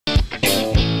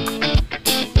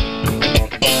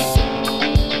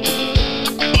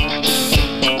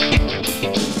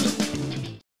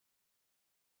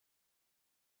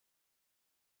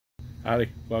Howdy,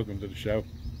 welcome to the show.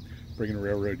 Bringing the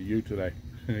railroad to you today.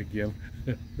 Again,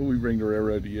 we bring the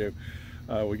railroad to you.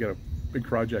 We got a big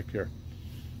project here.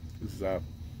 This is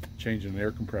changing an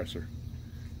air compressor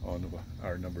on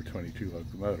our number 22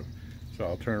 locomotive. So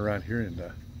I'll turn around here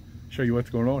and show you what's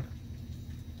going on.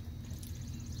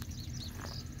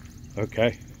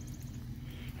 Okay,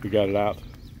 we got it out.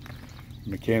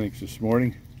 Mechanics this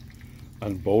morning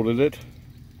unbolted it,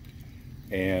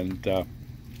 and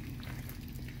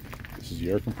this is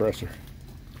the air compressor.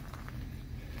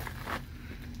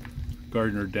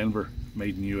 Gardner, Denver,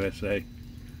 made in USA.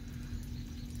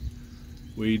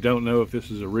 We don't know if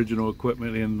this is original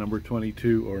equipment in number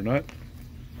 22 or not,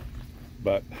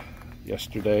 but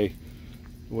yesterday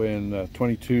when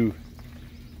 22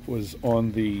 was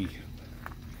on the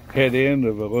head end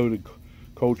of a loaded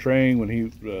coal train, when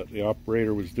the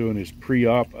operator was doing his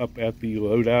pre-op up at the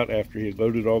loadout after he had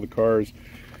loaded all the cars,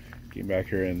 came back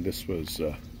here and this was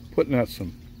putting out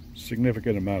some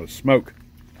significant amount of smoke.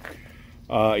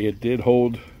 It did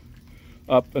hold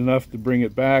up enough to bring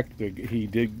it back. He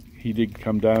did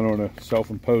come down on a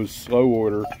self-imposed slow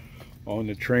order on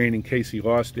the train in case he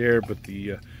lost air, but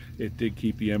it did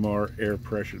keep the MR air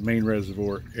pressure, main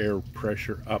reservoir air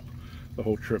pressure up the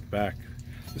whole trip back.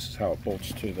 This is how it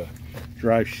bolts to the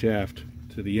drive shaft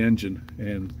to the engine,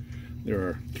 and there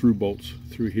are through bolts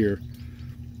through here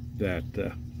that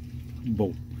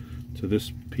bolt to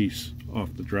this piece off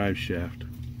the drive shaft.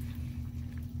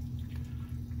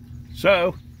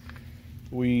 So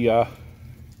the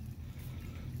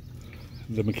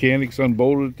mechanics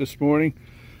unbolted it this morning.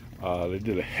 They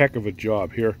did a heck of a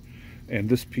job here, and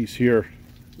this piece here,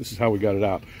 this is how we got it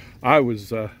out. I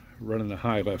was running the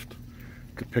high lift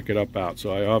to pick it up out,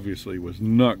 so I obviously was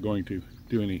not going to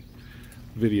do any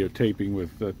videotaping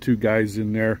with two guys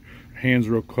in there, hands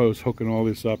real close, hooking all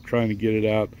this up, trying to get it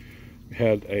out. We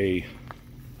had a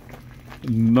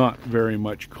not very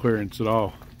much clearance at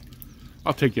all.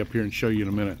 I'll take you up here and show you in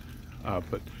a minute,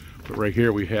 but right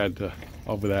here we had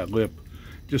over that lip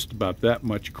just about that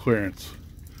much clearance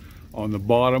on the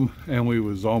bottom, and we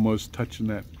was almost touching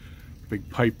that big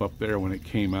pipe up there when it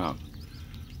came out.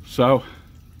 So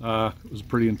it was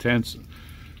pretty intense,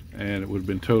 and it would have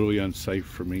been totally unsafe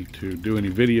for me to do any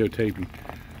videotaping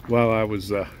while I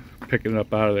was picking it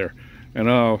up out of there. And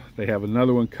they have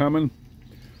another one coming.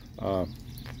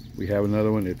 We have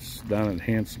another one. It's down at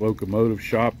Hans Locomotive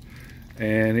shop,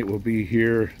 and it will be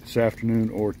here this afternoon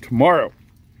or tomorrow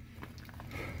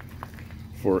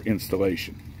for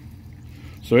installation.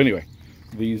 So anyway,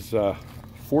 these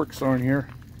forks are in here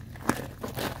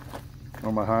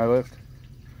on my high lift.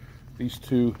 These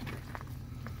two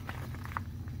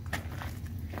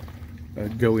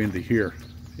go into here,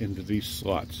 into these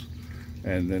slots,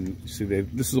 and then you see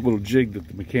this is a little jig that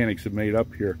the mechanics have made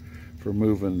up here for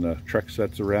moving truck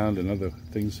sets around and other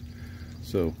things.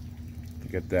 So to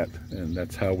get that, and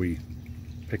that's how we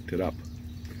picked it up.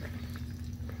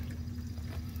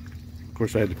 Of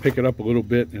course, I had to pick it up a little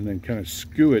bit and then kind of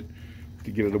skew it to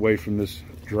get it away from this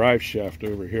drive shaft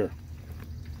over here.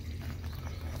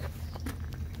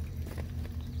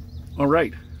 All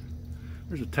right,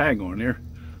 there's a tag on there.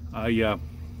 The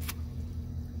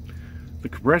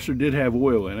compressor did have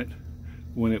oil in it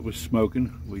when it was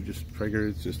smoking. We just figured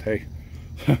it's just, hey,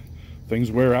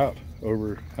 things wear out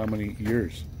over how many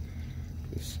years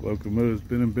this locomotive's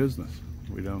been in business.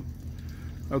 We don't.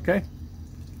 Okay,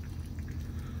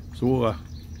 so we'll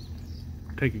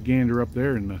take a gander up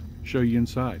there and show you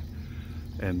inside,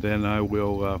 and then I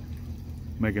will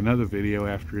make another video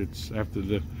after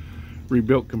the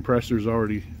rebuilt compressor's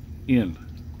already in.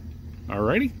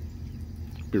 Alrighty,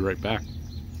 be right back.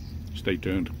 Stay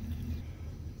tuned.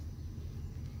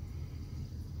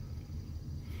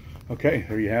 Okay,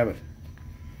 there you have it.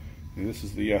 And this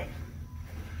is the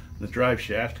drive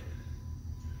shaft.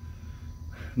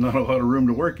 Not a lot of room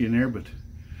to work in there, but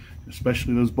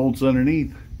especially those bolts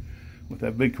underneath with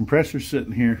that big compressor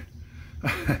sitting here.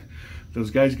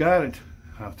 Those guys got it.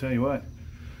 I'll tell you what,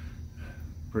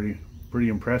 pretty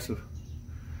impressive.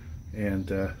 And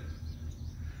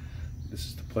this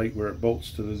is the plate where it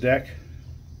bolts to the deck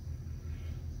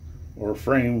or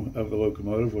frame of the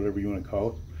locomotive, whatever you want to call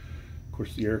it. Of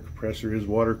course, the air compressor is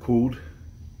water cooled,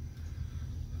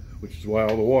 which is why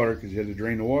all the water, because you had to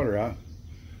drain the water out.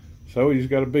 So he's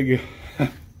got a big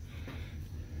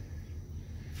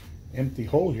empty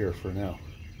hole here for now.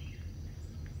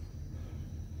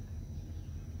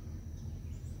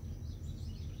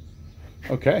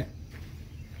 Okay.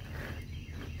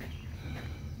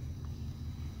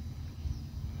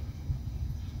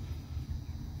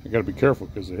 I got to be careful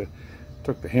because they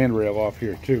took the handrail off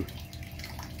here too,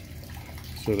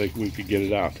 so we could get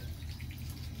it out.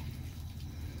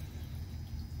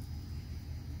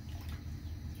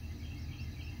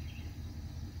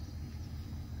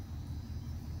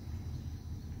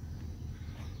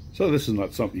 So this is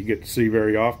not something you get to see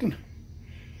very often,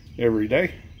 every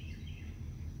day.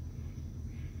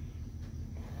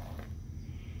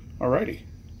 Alrighty,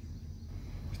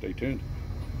 stay tuned.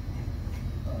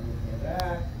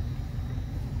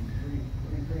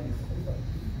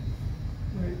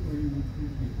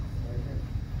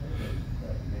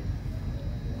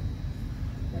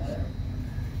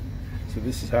 So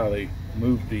this is how they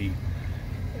move the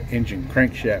engine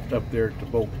crankshaft up there to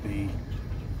bolt the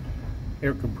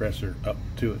air compressor up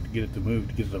to it, to get it to move,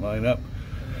 to get it to line up.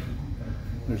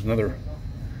 There's another,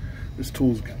 this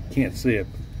tool's, can't see it,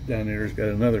 but down there's got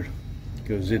another,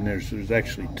 goes in there. So there's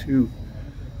actually two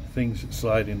things that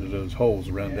slide into those holes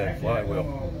around that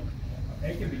flywheel.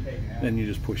 Then you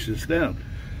just push this down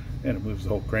and it moves the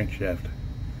whole crankshaft.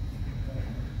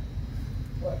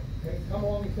 What? Come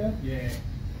along, you said? Yeah.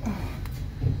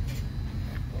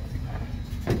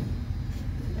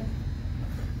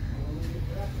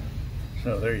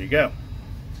 So there you go.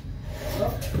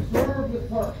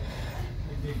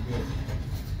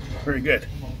 Very good.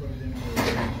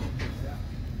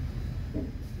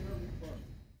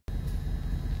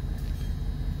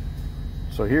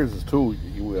 So here's the tool.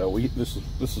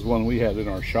 This is one we had in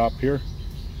our shop here.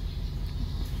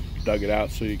 Dug it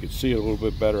out so you could see it a little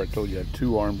bit better. I told you it had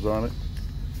two arms on it,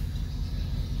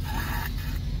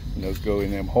 and those go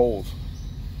in them holes.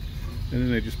 And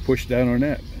then they just push down on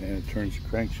that, and it turns the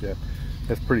crankshaft.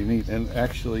 That's pretty neat, and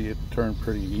actually it turned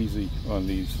pretty easy on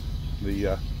these.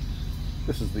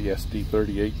 This is the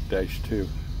SD38-2.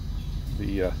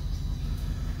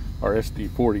 Our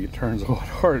SD40, it turns a lot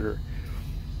harder,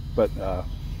 but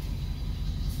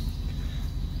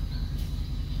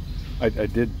I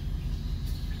did.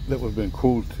 That would have been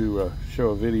cool to show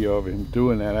a video of him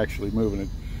doing that, actually moving it.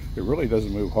 It really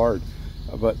doesn't move hard,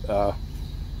 but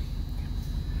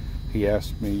he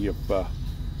asked me if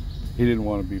he didn't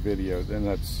want to be videoed, and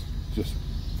that's just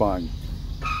fine.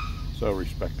 So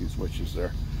respect his wishes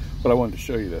there. But I wanted to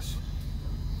show you this.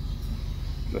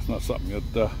 That's not something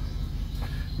that,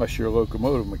 unless you're a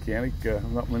locomotive mechanic,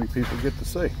 not many people get to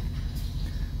see.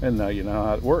 And now you know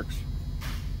how it works.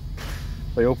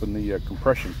 They open the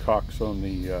compression cocks on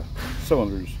the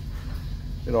cylinders.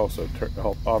 It also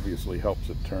obviously helps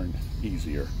it turn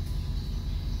easier.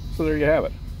 So there you have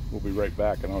it. We'll be right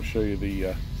back, and I'll show you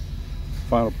the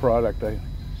final product.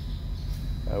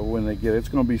 When they get it, it's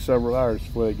going to be several hours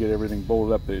before they get everything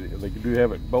bolted up. They do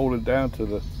have it bolted down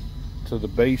to the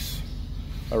base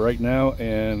right now,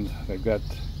 and they've got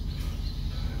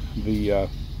the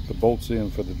bolts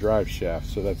in for the drive shaft.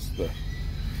 So that's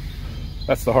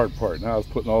the hard part. Now I was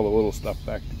putting all the little stuff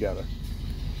back together.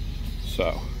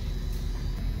 So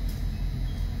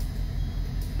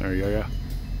there you go.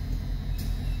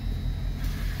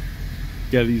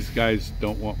 Yeah, these guys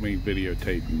don't want me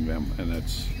videotaping them, and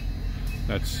that's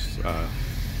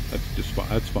just fine.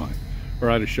 That's fine. Or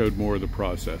I'd have showed more of the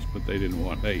process, but they didn't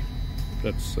want. Hey,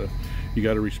 that's you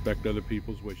got to respect other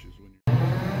people's wishes when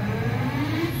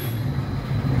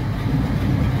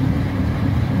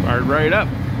you're fired right up.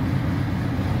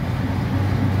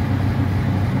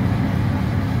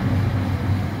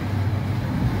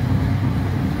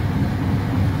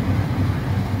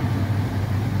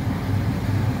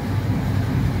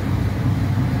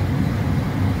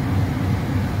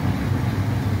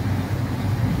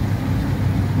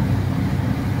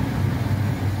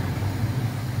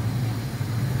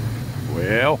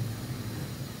 Well,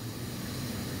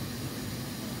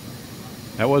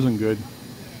 that wasn't good.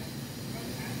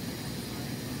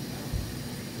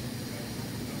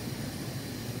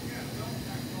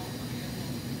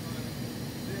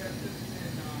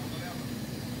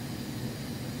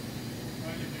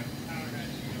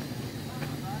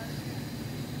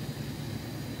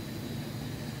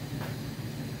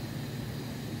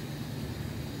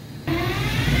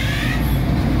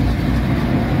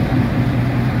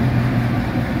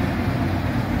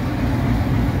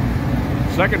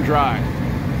 Second try.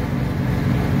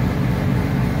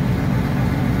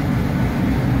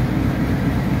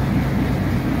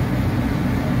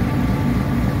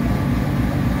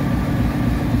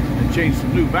 They changed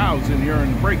some new valves in here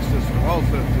in the brake system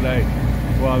also today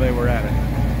while they were at it.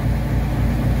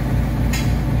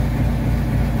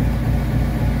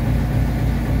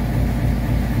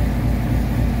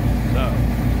 So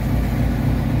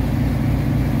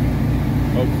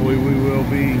hopefully we will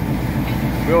be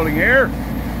building air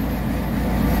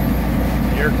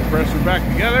compressor back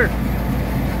together.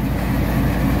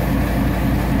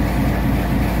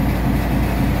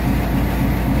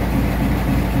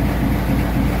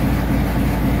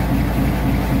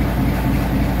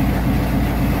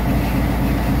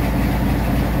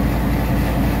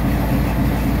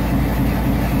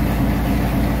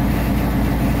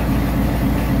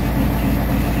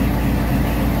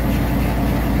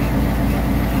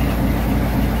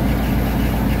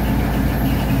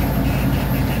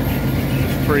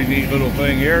 pretty neat little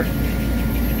thing here.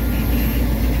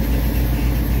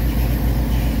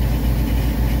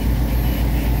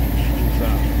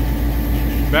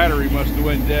 Battery must have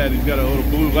went dead. He's got a little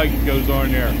blue light that goes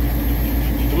on there.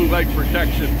 Blue light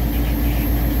protection.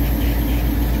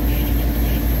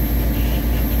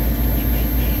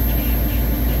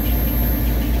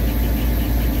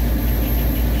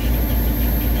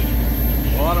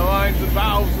 A lot of lines and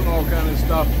valves and all kind of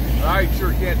stuff. I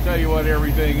sure can't tell you what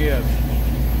everything is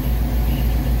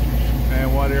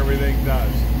and what everything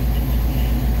does.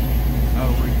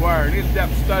 That'll require an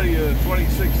in-depth study of the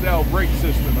 26L brake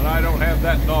system, and I don't have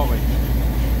that knowledge.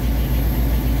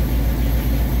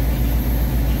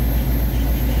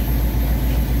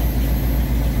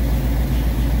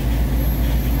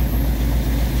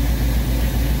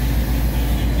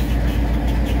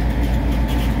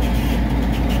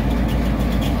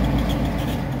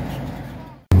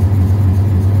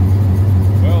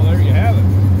 Well, there you have it.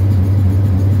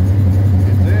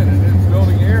 It's in, and it's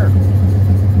building air.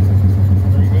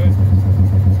 Very good.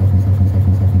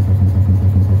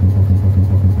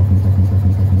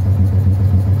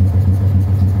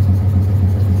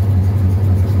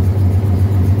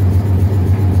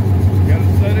 Got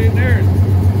it set in there.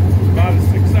 It's about a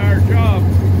 6-hour job.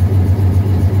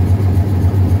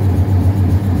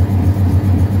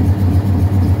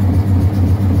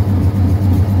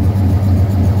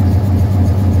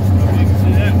 You can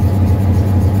see that.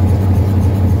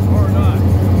 Or not.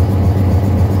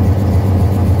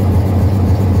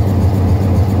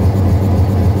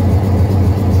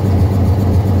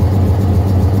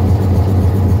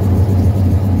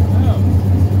 Oh.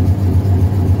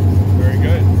 Very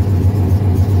good.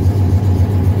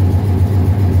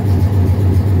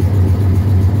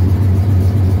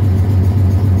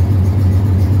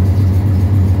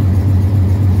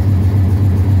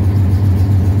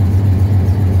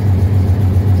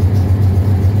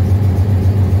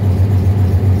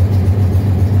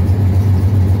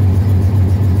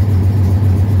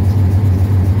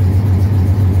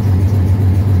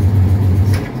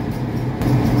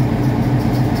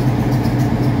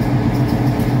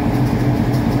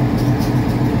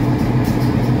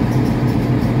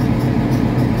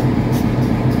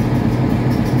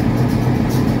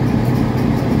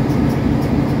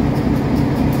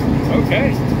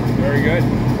 Okay, very good.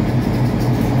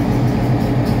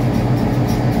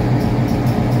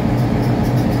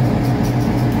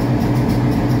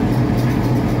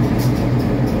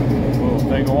 We'll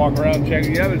take a walk around and check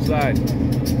the other side.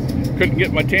 Couldn't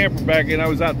get my tamper back in. I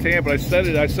was out tamping. I set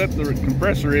the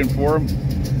compressor in for him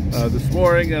this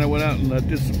morning, and I went out and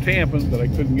did some tamping, but I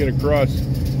couldn't get across.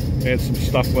 I had some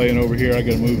stuff laying over here. I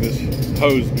got to move this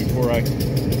hose before I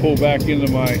pull back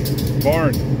into my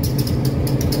barn.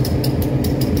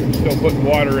 Still putting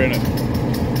water in it.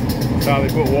 That's how they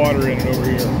put water in it over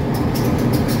here.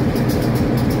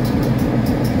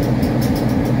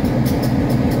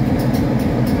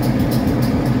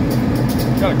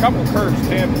 Got a couple curves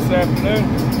tamped this afternoon.